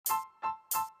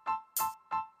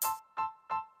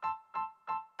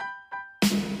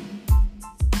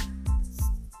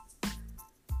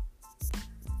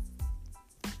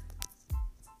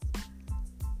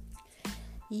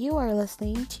You are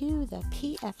listening to the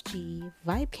PFG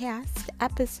Vibecast,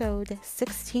 episode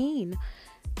 16.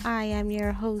 I am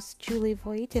your host, Julie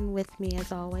Voigt, and with me,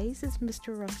 as always, is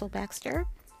Mr. Russell Baxter.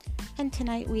 And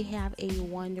tonight we have a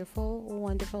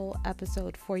wonderful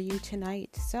episode for you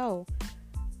tonight. So,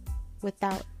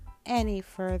 without any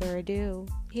further ado,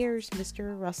 here's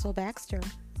Mr. Russell Baxter.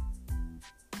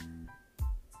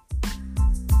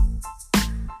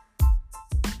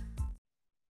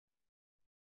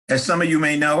 As some of you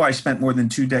may know, I spent more than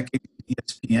 2 decades at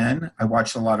ESPN. I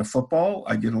watched a lot of football.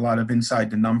 I did a lot of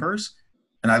inside the numbers,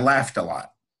 and I laughed a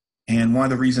lot. And one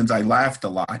of the reasons I laughed a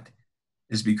lot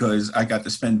is because I got to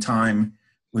spend time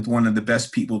with one of the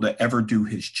best people to ever do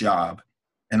his job,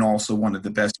 and also one of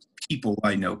the best people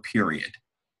I know, period.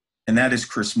 And that is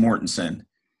Chris Mortensen.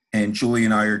 And Julie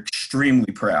and I are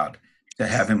extremely proud to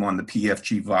have him on the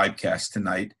PFG Vibecast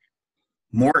tonight.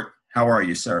 Mort, how are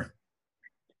you, sir?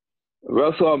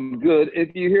 Russell, I'm good.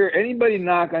 If you hear anybody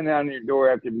knocking on your door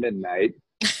after midnight,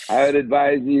 I would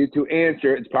advise you to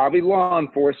answer. It's probably law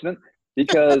enforcement,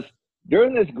 because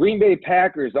during this Green Bay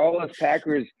Packers, all this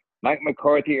Packers, Mike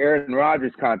McCarthy, Aaron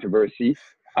Rodgers controversy,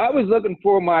 I was looking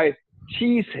for my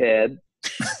cheese head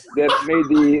that made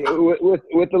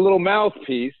with the little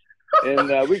mouthpiece,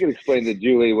 and we can explain to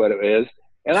Julie what it is,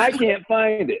 and I can't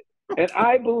find it. And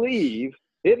I believe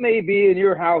it may be in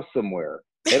your house somewhere.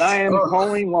 And I am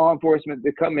calling law enforcement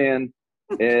to come in.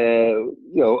 It'll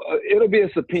be a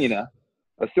subpoena,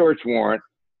 a search warrant.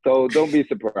 So don't be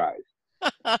surprised.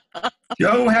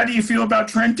 Joe, how do you feel about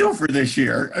Trent Dilfer this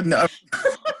year? No.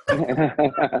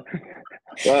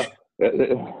 Well,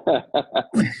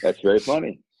 that's very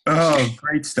funny. Oh,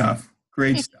 great stuff.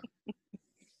 Great stuff.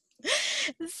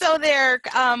 So there,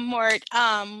 Mort,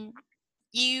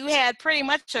 you had pretty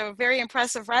much a very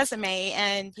impressive resume,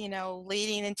 and,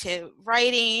 leading into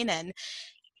writing and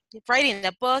writing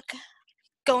a book,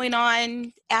 going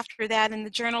on after that in the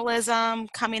journalism,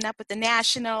 coming up with the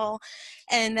National,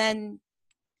 and then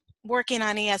working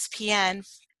on ESPN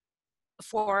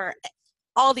for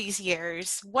all these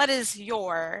years. What is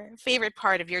your favorite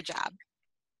part of your job?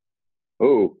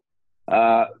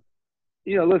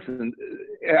 Listen,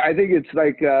 I think it's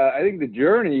like, I think the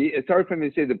journey, it's hard for me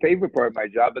to say the favorite part of my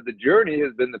job, but the journey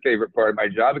has been the favorite part of my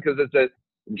job, because it's a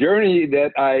journey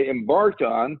that I embarked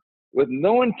on with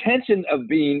no intention of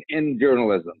being in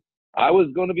journalism. I was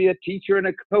going to be a teacher and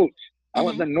a coach. I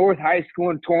went to North High School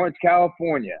in Torrance,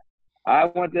 California. I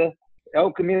went to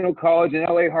El Camino College and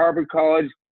LA Harvard College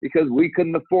because we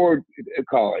couldn't afford a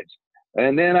college.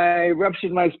 And then I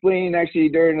ruptured my spleen actually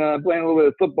during playing a little bit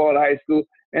of football at high school.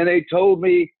 And they told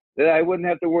me that I wouldn't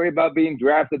have to worry about being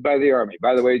drafted by the Army.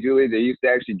 By the way, Julie, they used to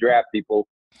actually draft people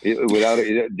without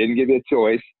it, didn't give you a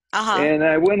choice. And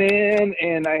I went in,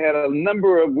 and I had a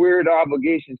number of weird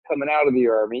obligations coming out of the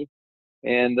Army.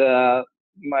 And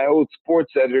my old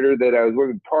sports editor that I was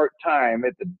working part-time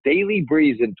at the Daily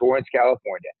Breeze in Torrance,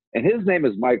 California, and his name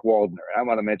is Mike Waldner. I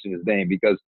want to mention his name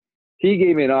because he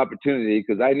gave me an opportunity,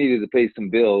 because I needed to pay some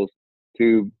bills,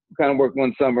 to kind of work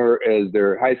one summer as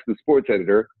their high school sports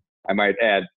editor. I might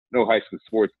add, no high school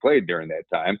sports played during that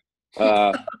time.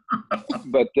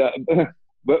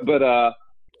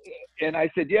 And I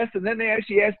said yes, and then they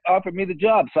actually offered me the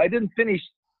job. So I didn't finish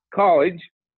college,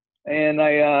 and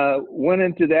I went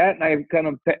into that, and I kind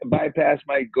of bypassed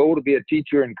my goal to be a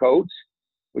teacher and coach,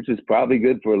 which is probably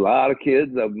good for a lot of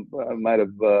kids. I might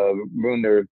have ruined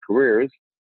their careers.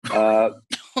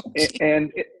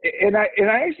 And I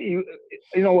actually,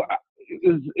 it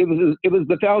was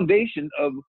the foundation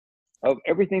of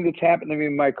everything that's happened to me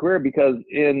in my career, because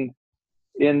in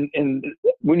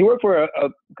when you work for a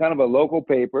kind of a local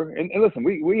paper, and listen,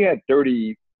 we had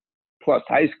 30 plus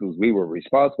high schools we were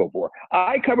responsible for.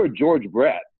 I covered George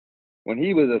Brett when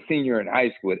he was a senior in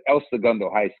high school at El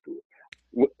Segundo High School,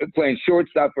 playing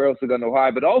shortstop for El Segundo High,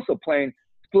 but also playing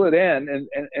split end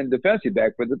and defensive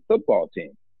back for the football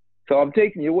team. So I'm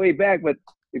taking you way back, but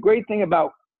the great thing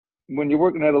about when you're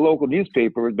working at a local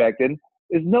newspaper back then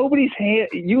is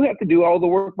you have to do all the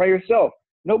work by yourself.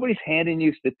 Nobody's handing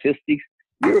you statistics.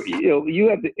 You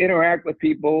have to interact with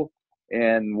people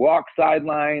and walk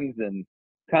sidelines and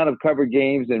kind of cover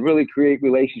games and really create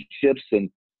relationships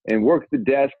and work the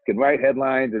desk and write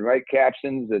headlines and write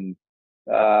captions. And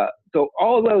so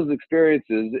all of those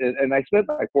experiences, and I spent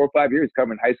like 4 or 5 years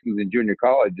covering high schools and junior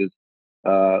colleges,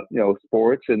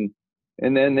 sports, and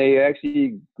then they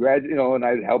actually graduate, and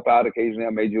I'd help out occasionally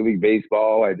on Major League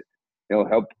Baseball. I'd,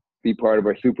 help be part of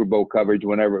our Super Bowl coverage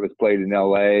whenever it was played in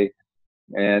LA.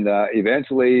 And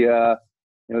eventually,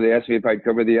 they asked me if I'd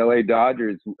cover the LA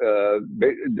Dodgers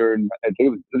during, I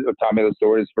think it was Tommy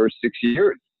Lasorda's first 6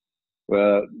 years.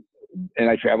 And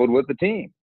I traveled with the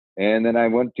team. And then I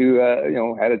went to,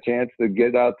 had a chance to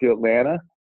get out to Atlanta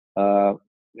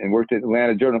and worked at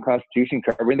Atlanta Journal-Constitution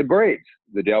covering the Braves,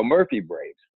 the Dale Murphy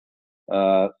Braves.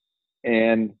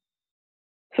 And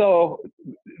so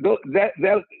that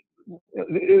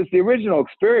it was the original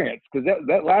experience, because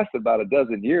that lasted about a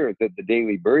dozen years at the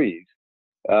Daily Breeze.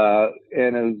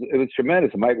 And it was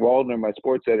tremendous. Mike Waldner, my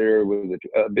sports editor, was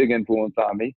a big influence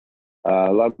on me.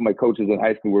 A lot of my coaches in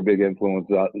high school were big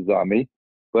influences on me.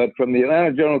 But from the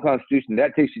Atlanta Journal-Constitution,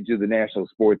 that takes you to the National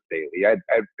Sports Daily. I've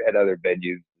had other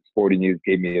venues. Sporting News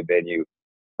gave me a venue.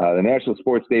 The National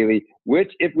Sports Daily,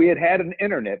 which if we had an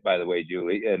internet, by the way,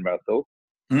 Julie and Russell,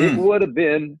 it would have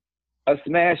been a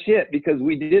smash hit, because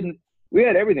we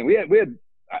had everything. We had,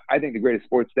 I think, the greatest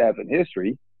sports staff in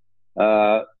history.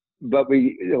 But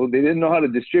they didn't know how to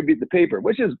distribute the paper,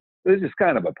 which is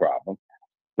kind of a problem.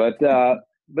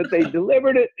 But they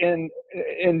delivered it in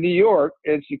New York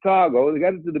and Chicago. They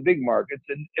got it to the big markets,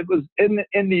 and it was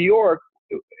in New York.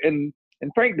 And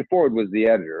Frank DeFord was the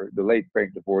editor, the late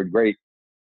Frank DeFord, great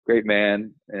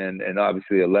man, and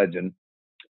obviously a legend.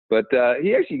 But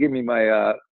he actually gave me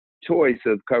my choice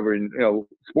of covering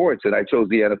sports, and I chose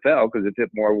the NFL because it fit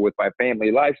more with my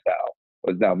family lifestyle.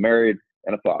 I was now married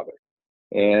and a father,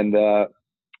 and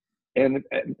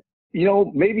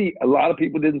maybe a lot of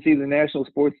people didn't see the National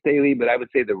Sports Daily, but I would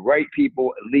say the right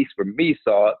people, at least for me,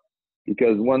 saw it,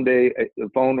 because one day the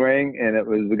phone rang and it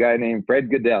was a guy named Fred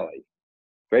Gaudelli.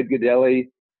 Fred Gaudelli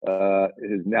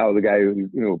is now the guy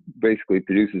who basically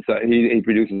produces. He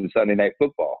produces Sunday Night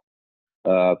Football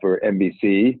for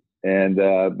NBC, and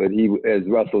but he, as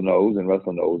Russell knows, and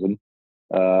Russell knows him,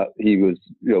 he was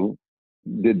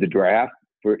did the draft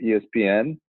for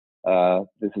ESPN.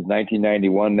 This is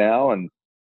 1991 now, and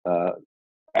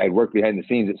I worked behind the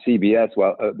scenes at CBS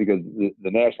because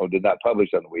the National did not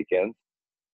publish on the weekends.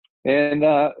 And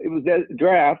it was that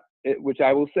draft, which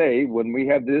I will say, when we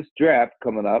have this draft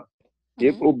coming up,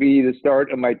 it will be the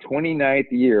start of my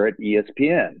 29th year at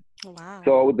ESPN. Wow.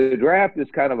 So the draft is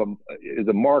kind of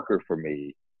a marker for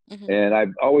me. And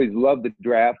I've always loved the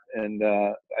draft, and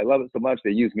I love it so much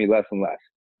they use me less and less.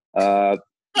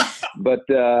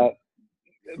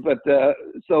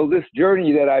 So this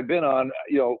journey that I've been on,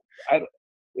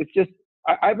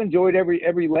 I've enjoyed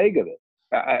every leg of it.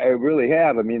 I really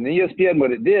have. I mean, the ESPN,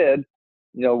 what it did,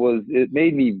 was it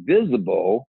made me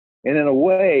visible. And in a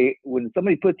way, when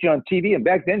somebody puts you on TV, and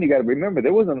back then you got to remember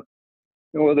there wasn't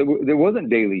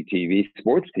daily TV,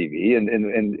 sports TV,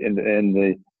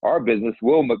 and our business,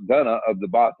 Will McDonough of the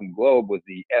Boston Globe, was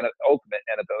the ultimate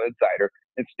NFL insider,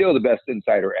 and still the best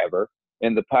insider ever,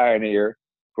 and the pioneer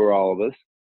for all of us.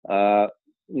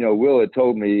 Will had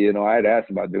told me, I had asked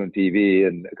about doing TV,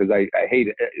 and because I hate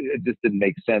it, it just didn't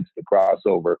make sense to cross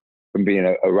over from being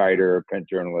a writer, a print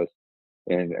journalist,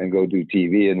 and go do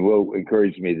TV. And Will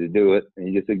encouraged me to do it. And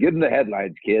he just said, give them the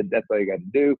headlines, kid. That's all you got to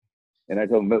do. And I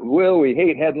told him, but Will, we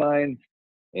hate headlines.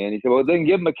 And he said, well, then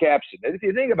give them a caption. And if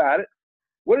you think about it,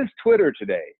 what is Twitter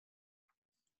today?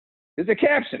 It's a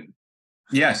caption.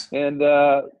 Yes. And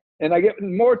I get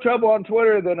more trouble on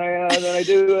Twitter than I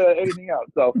do anything else.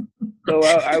 So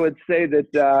I would say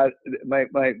that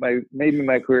maybe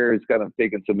my career has kind of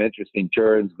taken some interesting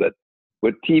turns, but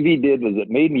what TV did was it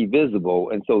made me visible.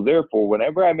 And so therefore,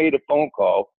 whenever I made a phone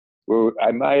call where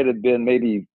I might have been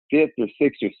maybe 5th or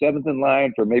 6th or 7th in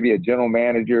line for maybe a general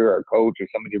manager or a coach or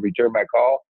somebody to return my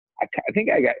call, I think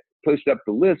I got pushed up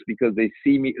the list because they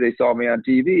saw me on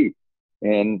TV.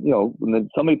 And, when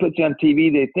somebody puts you on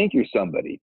TV, they think you're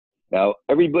somebody. Now,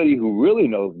 everybody who really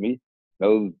knows me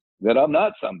knows that I'm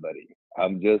not somebody.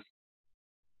 I'm just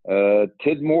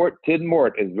Tid Mort,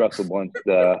 as Russell once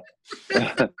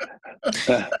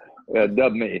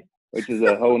dubbed me, which is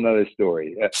a whole nother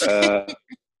story.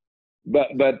 But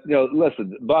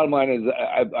listen, bottom line is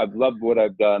I've loved what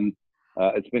I've done.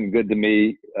 It's been good to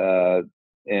me.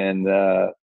 And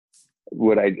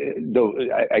what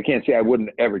I can't say I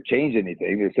wouldn't ever change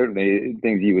anything. There's certainly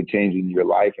things you would change in your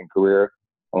life and career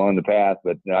along the path,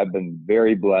 but I've been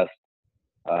very blessed.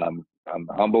 I'm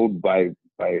humbled by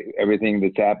everything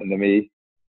that's happened to me.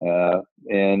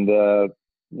 And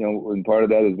part of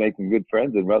that is making good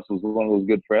friends, and Russell's one of those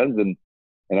good friends. And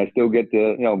I still get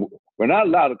to, we're not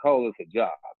allowed to call this a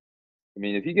job. I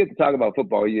mean, if you get to talk about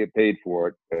football, you get paid for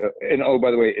it. And oh,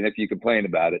 by the way, and if you complain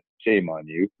about it, shame on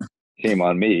you, shame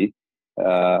on me.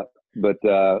 But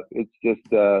it's just,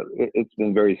 it's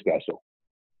been very special.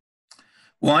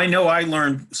 Well, I know I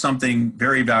learned something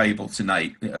very valuable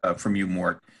tonight from you,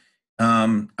 Mort.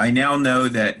 I now know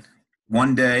that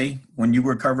one day when you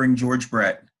were covering George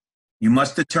Brett, you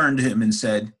must have turned to him and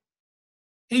said,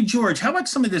 hey, George, how about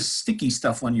some of this sticky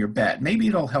stuff on your bat? Maybe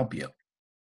it'll help you.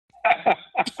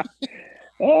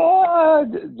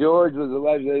 George was a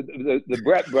legend. The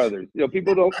Brett brothers.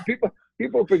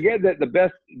 People forget that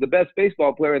the best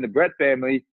baseball player in the Brett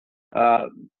family,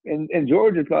 and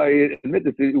George is probably admit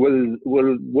this, was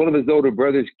one of his older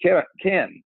brothers,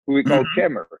 Ken, who we called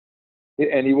Kemmer,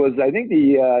 and he was, I think,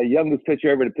 the youngest pitcher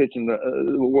ever to pitch in the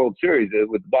World Series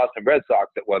with the Boston Red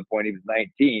Sox. At one point, he was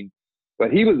 19,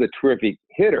 but he was a terrific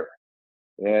hitter,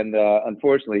 and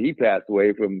unfortunately, he passed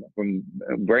away from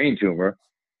brain tumor.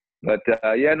 But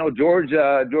George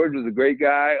was a great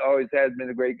guy. Always has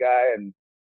been a great guy. And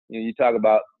you talk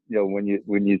about when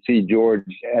you see George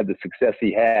had the success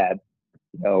he had.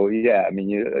 He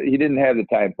didn't have the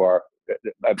time tar,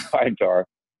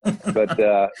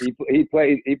 but he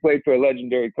played for a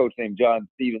legendary coach named John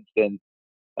Stevenson,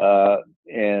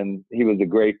 and he was a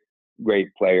great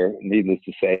player. Needless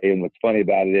to say. And what's funny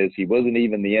about it is he wasn't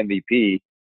even the MVP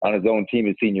on his own team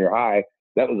in senior high.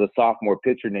 That was a sophomore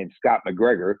pitcher named Scott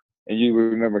McGregor. And you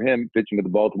remember him pitching with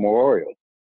the Baltimore Orioles.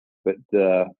 But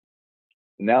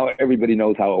now everybody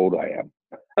knows how old I am.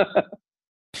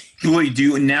 Julie, do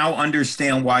you now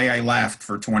understand why I laughed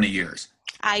for 20 years?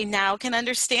 I now can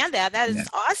understand that. That is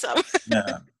awesome.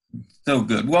 Yeah, so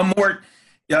good. Well, Mort,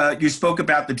 you spoke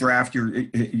about the draft, your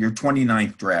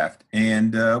 29th draft,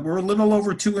 and we're a little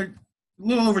over 2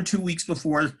 weeks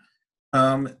before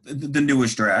the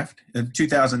newest draft,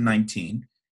 2019.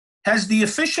 Has the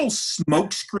official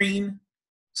smokescreen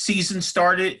season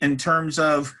started in terms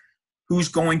of who's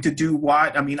going to do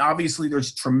what? I mean, obviously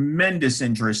there's tremendous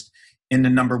interest in the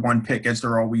number one pick, as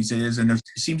there always is, and there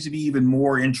seems to be even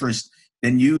more interest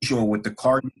than usual with the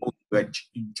Cardinals, who had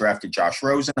drafted Josh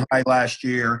Rosen high last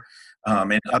year,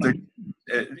 and other.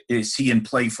 Is he in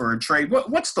play for a trade?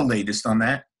 What's the latest on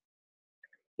that?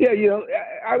 Yeah,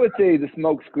 I would say the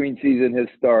smokescreen season has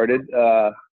started.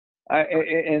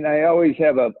 I always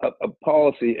have a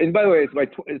policy. And by the way,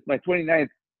 it's my 29th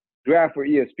draft for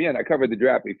ESPN. I covered the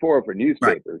draft before for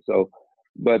newspapers. Right.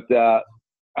 But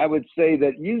I would say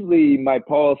that usually my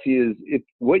policy is if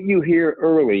what you hear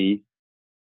early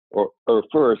or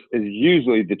first is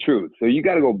usually the truth. So you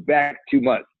got to go back 2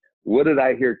 months. What did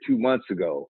I hear 2 months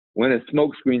ago when a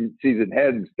smokescreen season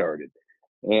hadn't started?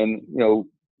 And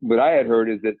what I had heard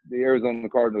is that the Arizona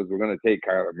Cardinals were going to take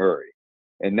Kyler Murray.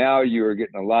 And now you're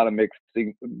getting a lot of mixed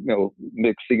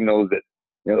signals that,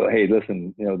 hey,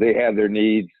 listen, they have their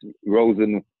needs.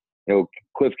 Rosen,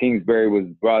 Cliff Kingsbury was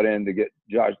brought in to get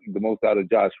the most out of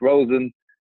Josh Rosen.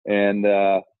 And,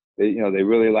 they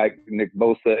really like Nick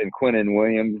Bosa and Quinnen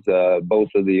Williams,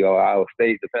 Bosa, the Ohio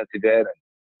State defensive end, and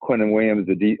Quinnen Williams,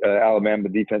 the Alabama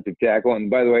defensive tackle. And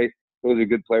by the way, those are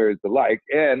good players to like.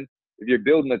 And if you're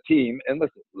building a team, and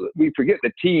listen, we forget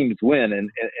the teams win in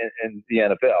the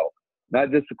NFL. Not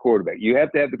just the quarterback. You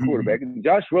have to have the quarterback. And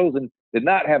Josh Rosen did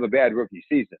not have a bad rookie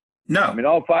season. No. I mean,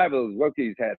 all 5 of those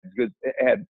rookies had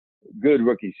good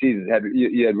rookie seasons.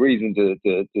 You had reason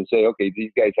to say, okay,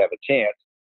 these guys have a chance.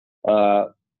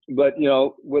 But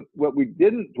what we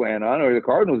didn't plan on, or the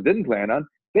Cardinals didn't plan on,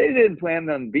 they didn't plan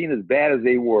on being as bad as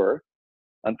they were,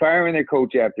 on firing their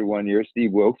coach after 1 year,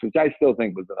 Steve Wilkes, which I still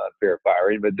think was an unfair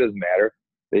firing, but it doesn't matter.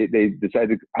 They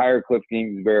decided to hire Cliff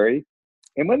Kingsbury.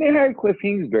 And when they hired Cliff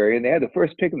Kingsbury and they had the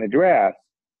first pick in the draft,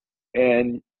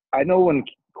 and I know when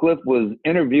Cliff was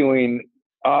interviewing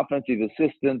offensive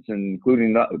assistants,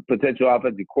 including potential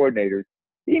offensive coordinators,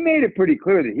 he made it pretty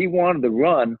clear that he wanted to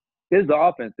run his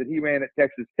offense that he ran at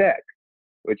Texas Tech,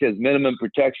 which has minimum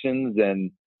protections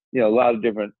and, a lot of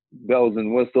different bells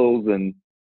and whistles. And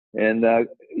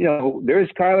there's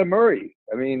Kyler Murray.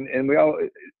 I mean, and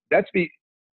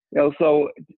so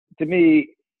to me,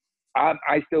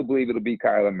 I still believe it'll be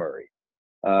Kyler Murray.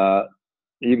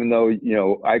 Even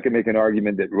though, I can make an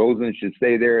argument that Rosen should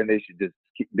stay there and they should just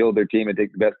build their team and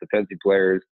take the best defensive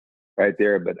players right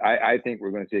there. But I think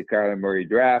we're going to see a Kyler Murray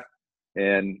draft.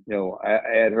 And, I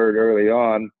had heard early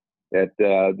on that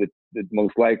the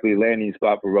most likely landing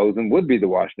spot for Rosen would be the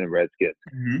Washington Redskins.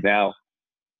 Mm-hmm. Now,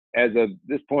 as of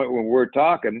this point when we're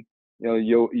talking,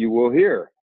 you will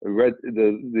hear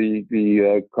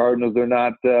the Cardinals are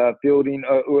not fielding.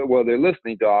 They're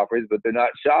listening to offers, but they're not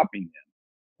shopping them.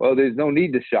 Well, there's no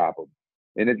need to shop them.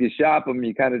 And if you shop them,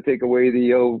 you kind of take away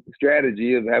the old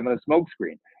strategy of having a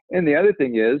smokescreen. And the other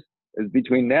thing is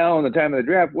between now and the time of the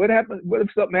draft, what happens? What if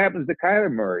something happens to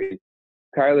Kyler Murray?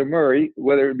 Kyler Murray,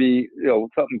 whether it be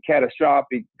something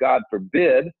catastrophic, God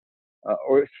forbid,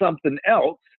 or something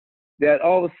else, that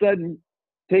all of a sudden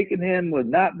taking him would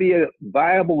not be a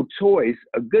viable choice,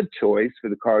 a good choice for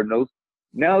the Cardinals.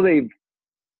 Now they've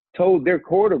told their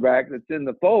quarterback that's in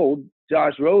the fold,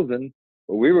 Josh Rosen,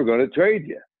 well, we were going to trade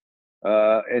you.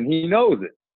 And he knows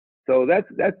it. So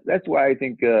that's why I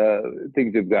think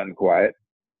things have gotten quiet.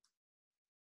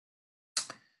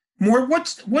 More,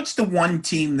 what's the one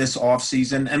team this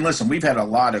offseason? And listen, we've had a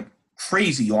lot of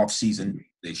crazy offseason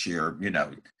this year,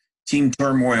 team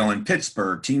turmoil in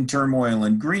Pittsburgh, team turmoil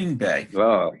in Green Bay.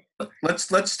 Oh.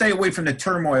 Let's stay away from the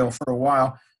turmoil for a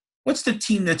while. What's the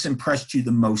team that's impressed you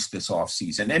the most this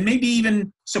offseason, and maybe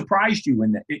even surprised you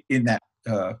in that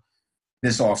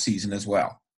this offseason as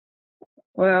well?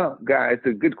 Well, guys, it's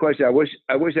a good question. I wish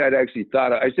I'd actually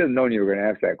thought. I should have known you were going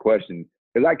to ask that question,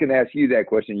 because I can ask you that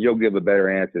question. You'll give a better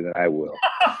answer than I will.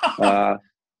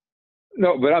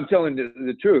 No, but I'm telling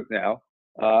the truth now.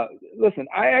 Listen,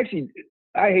 I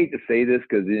hate to say this,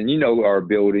 because our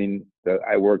building that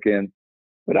I work in,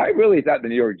 but I really thought the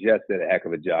New York Jets did a heck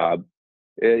of a job.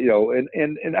 I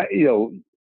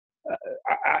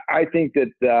think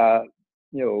that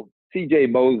C.J.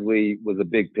 Mosley was a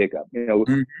big pickup.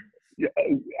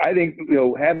 I think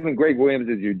having Greg Williams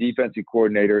as your defensive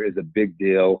coordinator is a big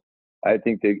deal. I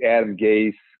think that Adam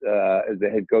Gase as the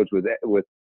head coach with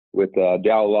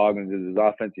Dal Loggins as his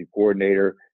offensive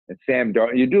coordinator, and Sam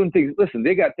Darnold. You're doing things. Listen,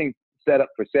 they got things set up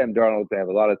for Sam Darnold to have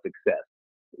a lot of success.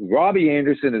 Robbie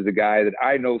Anderson is a guy that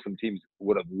I know some teams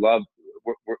would have loved.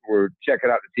 We're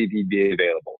checking out to see if he'd be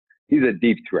available. He's a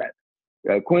deep threat.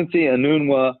 Quincy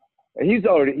Enunwa, he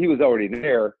was already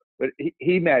there, but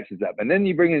he matches up. And then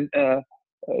you bring in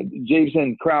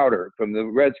Jason Crowder from the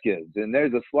Redskins, and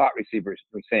there's a slot receiver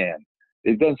for Sam.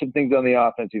 They've done some things on the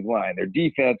offensive line. Their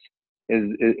defense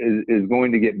is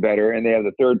going to get better, and they have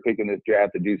the third pick in this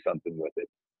draft to do something with it.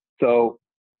 So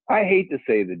I hate to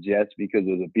say the Jets because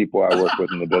of the people I work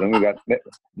with in the building.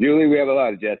 Julie, we have a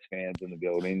lot of Jets fans in the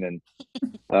building, and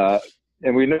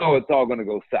we know it's all going to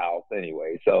go south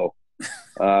anyway. So,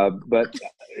 but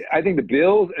I think the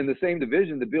Bills in the same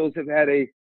division, the Bills have had a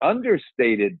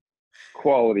understated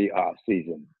quality off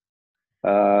season.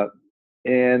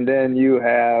 And then you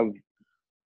have,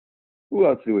 who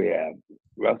else do we have?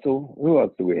 Russell? Who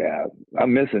else do we have?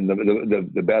 I'm missing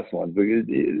the best ones, but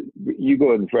you go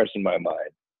ahead and freshen my mind.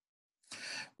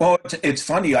 Well, it's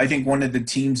funny. I think one of the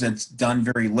teams that's done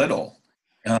very little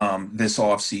this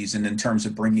offseason in terms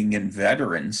of bringing in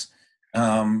veterans,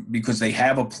 because they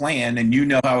have a plan, and you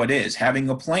know how it is. Having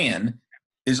a plan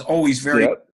is always very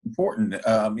important.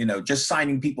 Just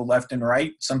signing people left and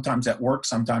right, sometimes that works,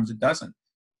 sometimes it doesn't.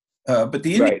 But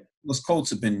the Indianapolis Colts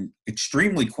have been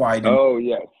extremely quiet. Oh,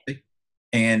 yes.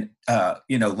 And,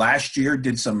 last year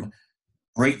did some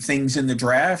great things in the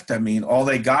draft. I mean, all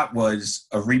they got was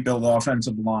a rebuild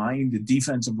offensive line, the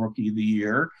defensive rookie of the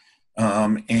year.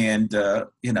 After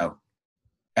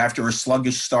a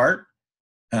sluggish start,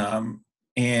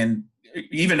 and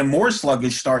even a more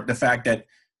sluggish start, the fact that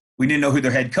we didn't know who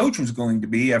their head coach was going to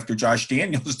be after Josh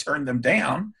Daniels turned them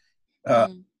down.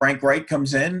 Frank Reich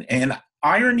comes in, and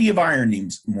irony of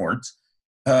ironies, Mort,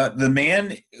 the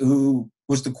man who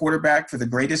was the quarterback for the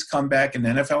greatest comeback in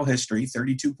NFL history,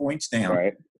 32 points down,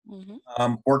 right.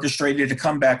 Orchestrated a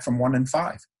comeback from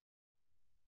 1-5.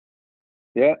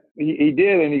 Yeah, he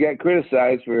did, and he got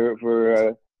criticized for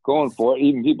going for it.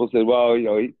 Even people said, well,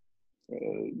 he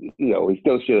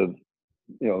still should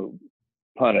have,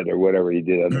 punted or whatever he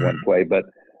did on the one play. But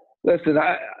listen,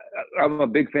 I'm a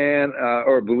big fan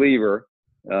or a believer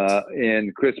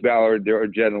in Chris Ballard, their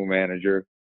general manager.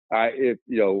 If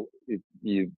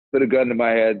you put a gun to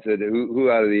my head and said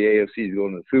who out of the AFC is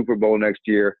going to the Super Bowl next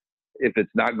year, if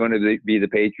it's not going to be the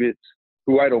Patriots,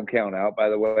 who I don't count out, by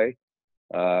the way,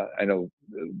 I know,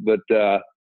 but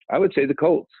I would say the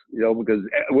Colts, because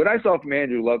what I saw from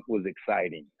Andrew Luck was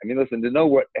exciting. I mean, listen, to know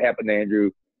what happened to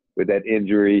Andrew with that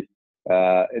injury,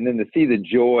 and then to see the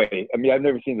joy. I mean, I've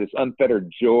never seen this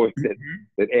unfettered joy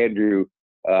that Andrew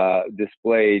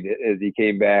displayed as he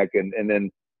came back. And then,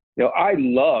 I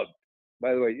loved,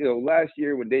 by the way, last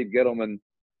year when Dave Gettleman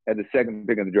had the second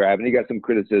pick in the draft, and he got some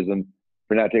criticism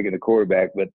for not taking the quarterback,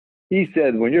 but he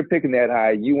said, when you're picking that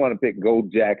high, you want to pick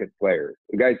gold jacket players.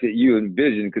 The guys that you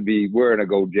envision could be wearing a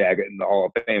gold jacket in the Hall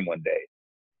of Fame one day.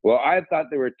 Well, I thought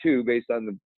there were two based on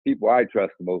the people I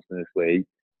trust the most in this league.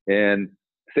 And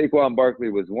Saquon Barkley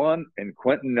was one, and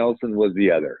Quentin Nelson was the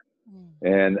other.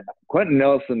 And Quentin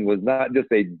Nelson was not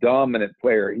just a dominant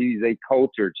player. He's a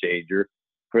culture changer.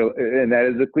 And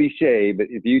that is a cliche, but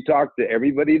if you talk to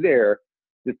everybody there,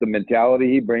 just the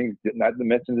mentality he brings, not to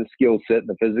mention the skill set and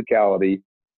the physicality,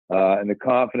 and the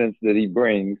confidence that he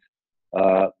brings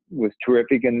was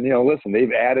terrific. And, listen,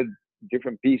 they've added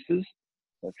different pieces,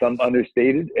 some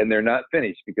understated, and they're not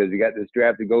finished because you got this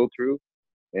draft to go through.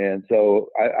 And so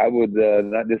I would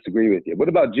not disagree with you. What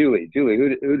about Julie? Julie, who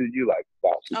did you like?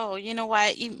 Oh, you know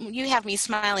what? You have me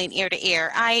smiling ear to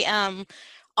ear.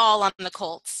 all on the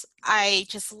Colts. I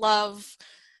just love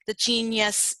the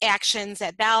genius actions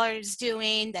that Ballard's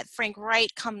doing, that Frank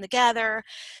Wright come together.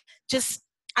 Just,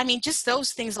 I mean, just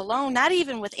those things alone, not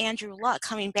even with Andrew Luck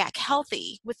coming back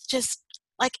healthy, with just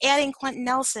like adding Quentin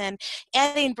Nelson,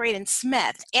 adding Braden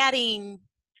Smith, adding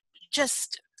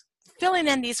just filling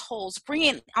in these holes,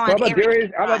 bringing on How about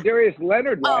Eric. Darius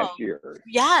Leonard last Oh, year?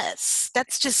 yes,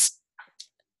 that's just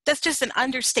an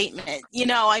understatement. You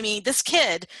know, I mean, this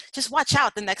kid, just watch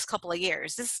out the next couple of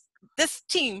years. This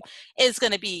team is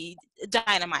going to be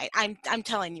dynamite. I'm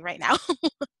telling you right now.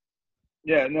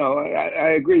 Yeah, no,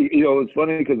 I agree. You know, it's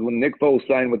funny because when Nick Foles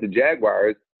signed with the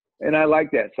Jaguars, and I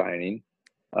like that signing,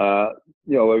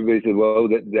 you know, everybody said, well,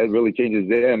 that really changes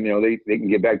them. You know, they can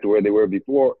get back to where they were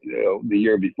before, you know, the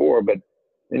year before. But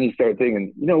then you start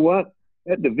thinking, you know what?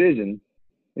 That division,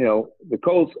 you know, the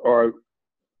Colts are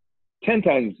 10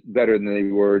 times better than they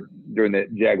were during the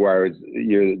Jaguars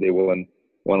year that they won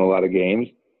a lot of games.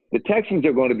 The Texans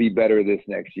are going to be better this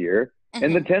next year. Mm-hmm.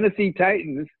 And the Tennessee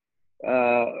Titans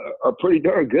are pretty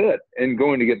darn good and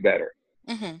going to get better.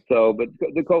 Mm-hmm. So, but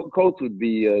the Colts would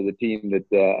be the team that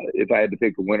if I had to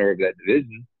pick a winner of that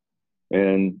division,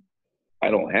 and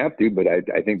I don't have to, but I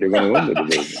think they're going to win the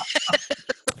division.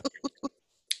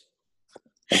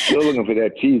 I'm still looking for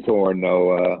that cheese horn,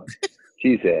 though,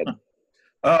 cheesehead.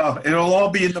 Oh, it'll all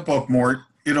be in the book, Mort.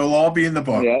 It'll all be in the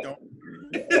book. Yeah,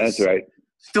 that's right.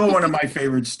 Still one of my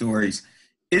favorite stories.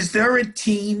 Is there a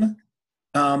team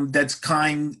that's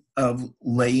kind of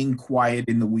laying quiet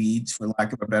in the weeds, for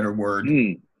lack of a better word,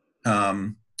 in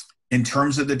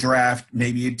terms of the draft?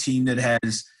 Maybe a team that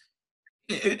has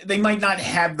 – they might not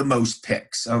have the most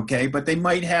picks, okay, but they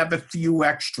might have a few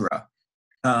extra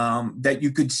that you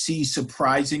could see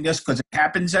surprising us, because it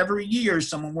happens every year.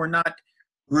 Someone we're not –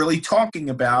 really talking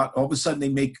about, all of a sudden they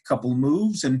make a couple of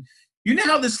moves. And you know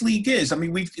how this league is. I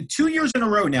mean, we've 2 years in a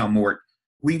row now, Mort,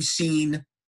 we've seen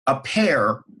a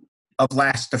pair of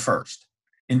last to first.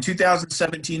 In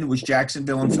 2017, it was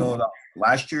Jacksonville and Philadelphia.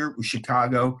 Last year, it was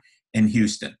Chicago and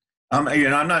Houston. And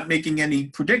I'm not making any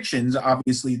predictions,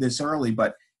 obviously, this early,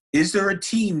 but is there a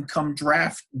team come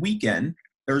draft weekend,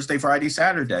 Thursday, Friday,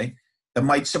 Saturday, that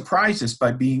might surprise us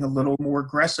by being a little more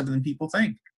aggressive than people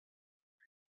think?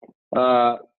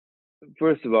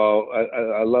 First of all,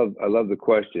 I love the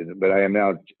question, but I am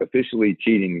now officially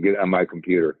cheating to get on my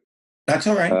computer. That's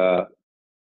all right.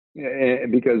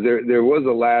 Because there was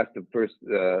a last of first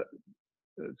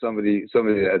somebody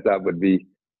that I thought would be,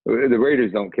 the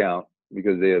Raiders don't count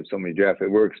because they have so many drafts.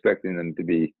 We're expecting them to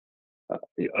be.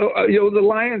 You know, the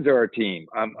Lions are our team.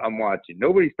 I'm watching.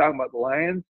 Nobody's talking about the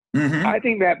Lions. Mm-hmm. I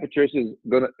think Matt Patricia's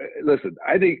gonna listen.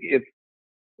 I think if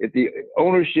the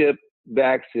ownership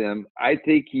backs him, I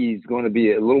think he's going to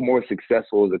be a little more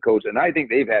successful as a coach. And I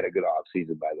think they've had a good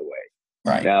offseason, by the way.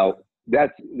 Right. Now,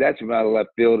 that's from out of left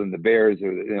field, and the Bears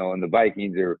are, you know, and the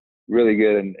Vikings are really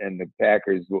good, and the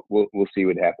Packers, we'll see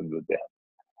what happens with them.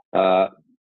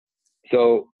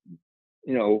 So,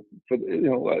 you know,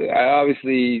 I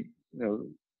obviously, you know,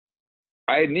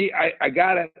 I need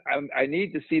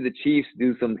to see the Chiefs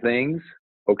do some things.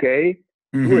 Okay.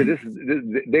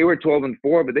 Mm-hmm. They were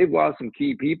 12-4, but they've lost some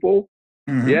key people.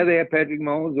 Mm-hmm. Yeah, they have Patrick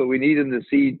Mahomes, but we need them to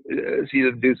see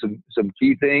them do some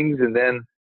key things. And then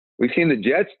we've seen the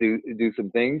Jets do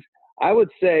some things. I would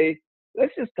say,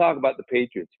 let's just talk about the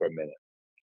Patriots for a minute.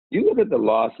 You look at the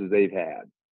losses they've had,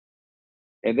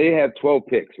 and they have 12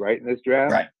 picks, right, in this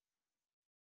draft? Right.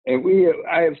 And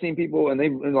I have seen people, and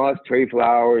they've lost Trey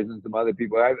Flowers and some other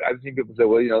people. I've seen people say,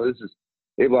 well, you know,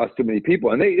 they've lost too many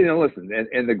people. And they, you know, listen,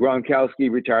 and the Gronkowski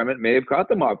retirement may have caught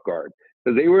them off guard,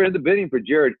 because they were in the bidding for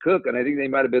Jared Cook, and I think they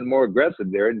might have been more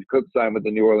aggressive there. And Cook signed with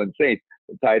the New Orleans Saints,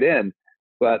 the tight end.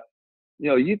 But, you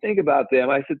know, you think about them,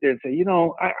 I sit there and say, you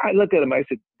know, I look at them, I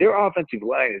said, their offensive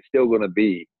line is still going to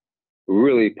be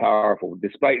really powerful,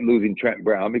 despite losing Trent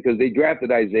Brown, because they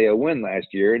drafted Isaiah Wynn last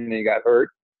year, and he got hurt,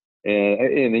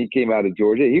 and he came out of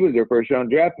Georgia. He was their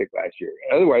first-round draft pick last year.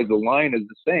 Otherwise, the line is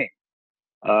the same.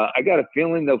 I got a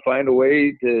feeling they'll find a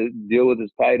way to deal with this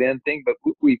tight end thing, but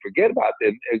we forget about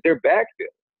them as their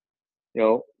backfield. You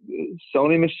know,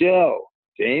 Sony Michel,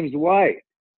 James White,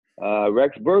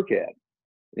 Rex Burkhead.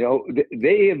 You know,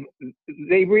 they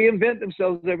reinvent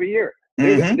themselves every year.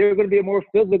 Mm-hmm. They're going to be a more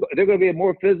physical. They're going to be a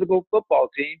more physical football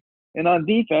team. And on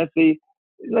defense,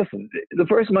 listen. The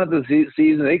first month of the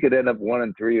season, they could end up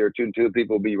 1-3 or 2-2.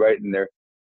 People will be writing their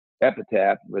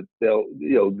epitaph, but they'll,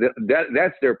 you know,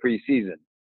 that's their preseason.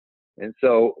 And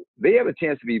so they have a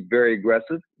chance to be very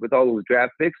aggressive with all those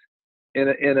draft picks in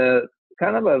a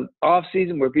kind of an off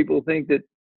season where people think that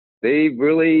they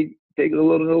really take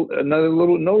another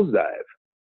little nosedive.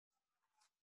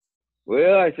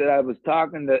 Well, I said I was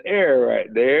talking to air right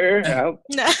there.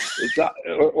 It's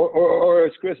or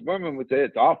as Chris Berman would say,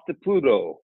 it's off to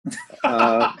Pluto.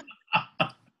 But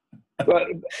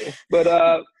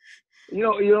the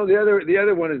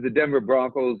other one is the Denver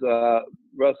Broncos.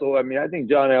 Russell, I mean, I think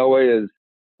John Elway is.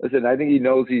 Listen, I think he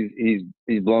knows he's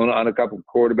blown on a couple of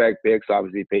quarterback picks.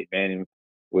 Obviously, Peyton Manning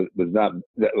was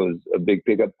a big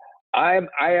pickup. I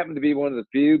happen to be one of the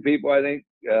few people I think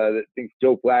that thinks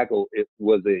Joe Flacco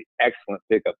was an excellent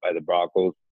pickup by the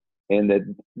Broncos, and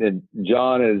that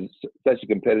John is such a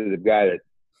competitive guy that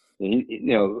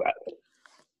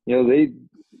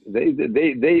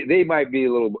they might be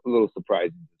a little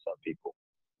surprising to some people.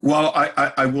 Well,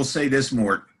 I will say this,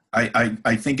 Mort.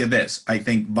 I think of this. I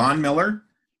think Von Miller,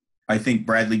 I think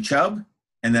Bradley Chubb,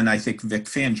 and then I think Vic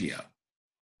Fangio.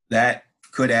 That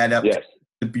could add up to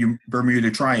the Bermuda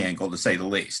Triangle, to say the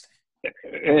least.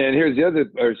 And here's the other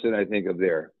person I think of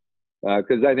there,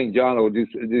 because I think John will do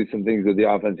some things with the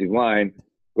offensive line,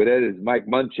 but that is Mike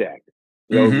Munchak.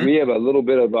 So we have a little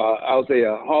bit of, I'll say,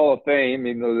 a Hall of Fame,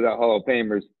 even though they're not Hall of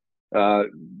Famers,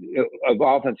 of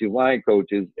offensive line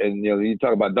coaches. And, you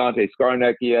talk about Dante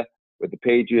Scarnecchia with the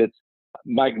Patriots.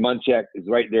 Mike Munchak is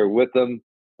right there with them.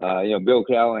 Bill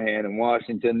Callahan in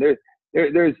Washington. There's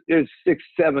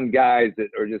 6-7 guys that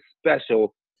are just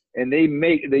special, and they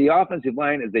make the offensive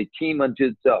line is a team unto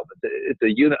itself. It's a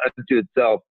unit unto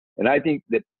itself. And I think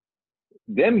that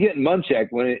them getting Munchak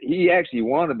when he actually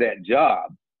wanted that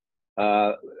job,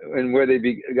 and where they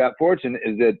got fortunate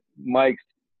is that Mike's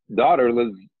daughter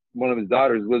one of his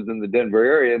daughters lives in the Denver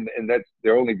area, and that's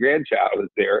their only grandchild is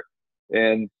there.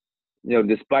 And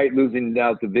despite losing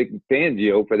out to Vic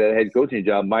Fangio for that head coaching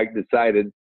job, Mike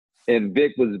decided, and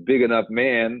Vic was a big enough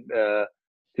man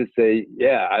to say,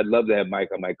 yeah, I'd love to have Mike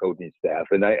on my coaching staff.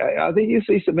 And I think you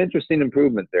see some interesting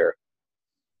improvement there.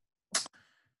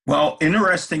 Well,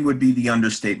 interesting would be the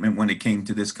understatement when it came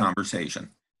to this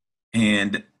conversation.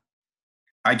 And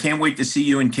I can't wait to see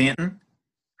you in Canton.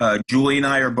 Julie and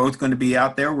I are both going to be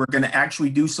out there. We're going to actually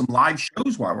do some live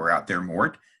shows while we're out there,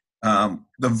 Mort. The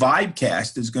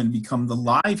Vibecast is going to become the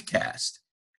Livecast.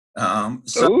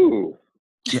 Ooh.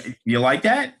 You like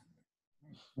that?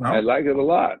 Well, I like it a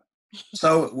lot.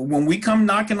 So when we come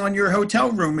knocking on your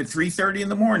hotel room at 3:30 in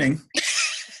the morning,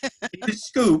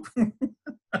 scoop.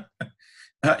 Well,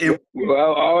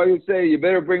 I always say you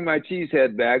better bring my cheese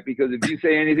head back, because if you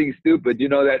say anything stupid,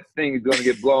 that thing is going to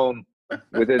get blown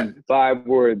within 5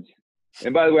 words.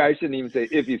 And by the way, I shouldn't even say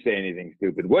if you say anything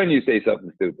stupid. When you say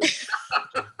something stupid.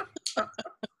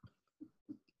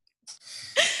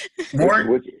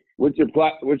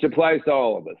 Which applies to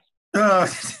all of us.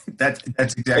 That's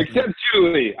exactly. Except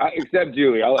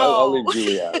Julie. I'll leave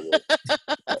Julie out of it.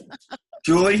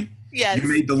 Julie, yes, you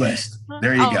made the list.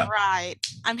 There you go. All right,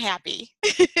 I'm happy.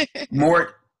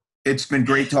 Mort, it's been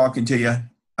great talking to you.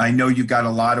 I know you've got a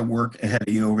lot of work ahead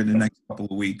of you over the next couple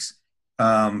of weeks.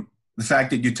 The fact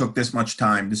that you took this much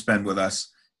time to spend with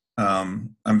us,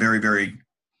 I'm very, very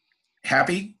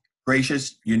happy,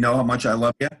 gracious. You know how much I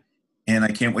love you, and I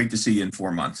can't wait to see you in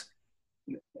 4 months.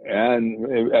 And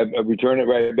I return it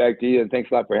right back to you, and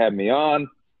thanks a lot for having me on,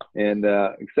 and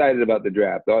excited about the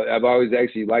draft. I've always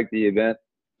actually liked the event.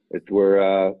 It's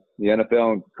where the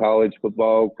NFL and college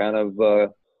football kind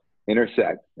of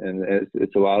intersect, and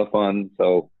it's a lot of fun.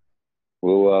 So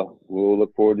we'll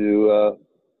look forward to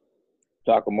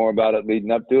talking more about it leading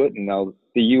up to it, and I'll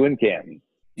see you in Canton.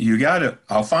 You got it.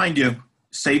 I'll find you.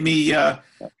 Save me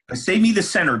the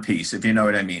centerpiece, if you know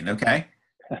what I mean. Okay.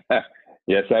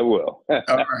 Yes, I will. All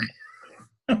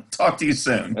right. Talk to you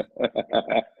soon.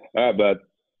 All right, bud.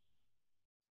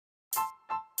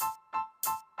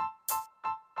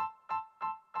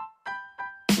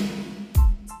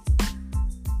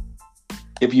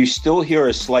 If you still hear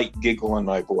a slight giggle in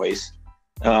my voice,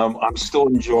 I'm still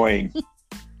enjoying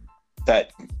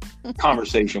that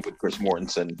conversation with Chris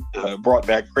Mortensen. Brought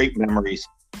back great memories.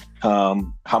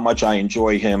 How much I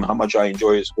enjoy him, how much I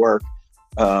enjoy his work.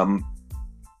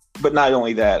 But not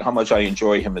only that, how much I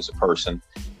enjoy him as a person.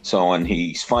 So, and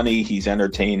he's funny, he's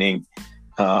entertaining.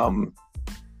 I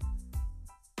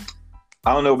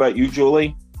don't know about you,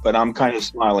 Julie, but I'm kind of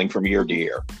smiling from ear to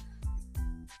ear.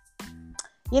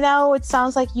 It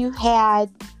sounds like you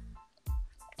had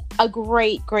a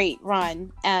great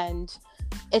run, and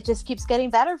it just keeps getting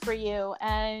better for you.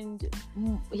 And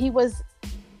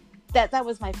that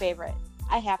was my favorite.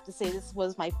 I have to say, this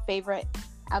was my favorite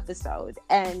episode,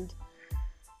 and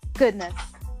goodness,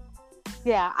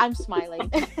 yeah, I'm smiling.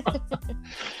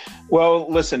 Well,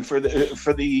 listen, for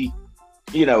the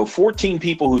 14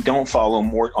 people who don't follow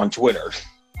Mort on Twitter,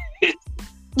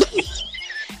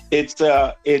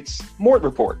 it's Mort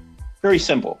Report. Very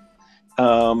simple.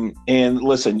 And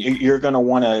listen, you're going to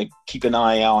want to keep an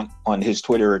eye out on his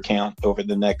Twitter account over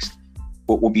the next,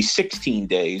 what will be 16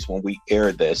 days when we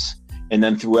air this, and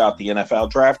then throughout the NFL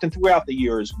draft and throughout the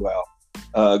year as well.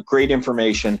 Great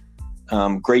information,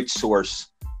 great source,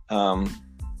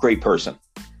 great person.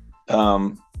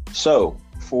 So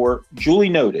for Julie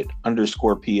Noted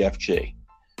 _PFG,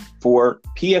 for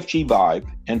PFG Vibe,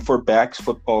 and for Bax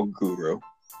Football Guru,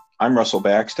 I'm Russell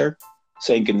Baxter,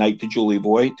 saying goodnight to Julie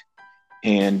Voigt.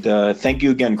 And thank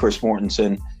you again, Chris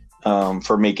Mortensen,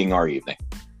 for making our evening.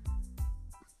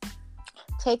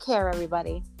 Take care,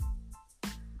 everybody.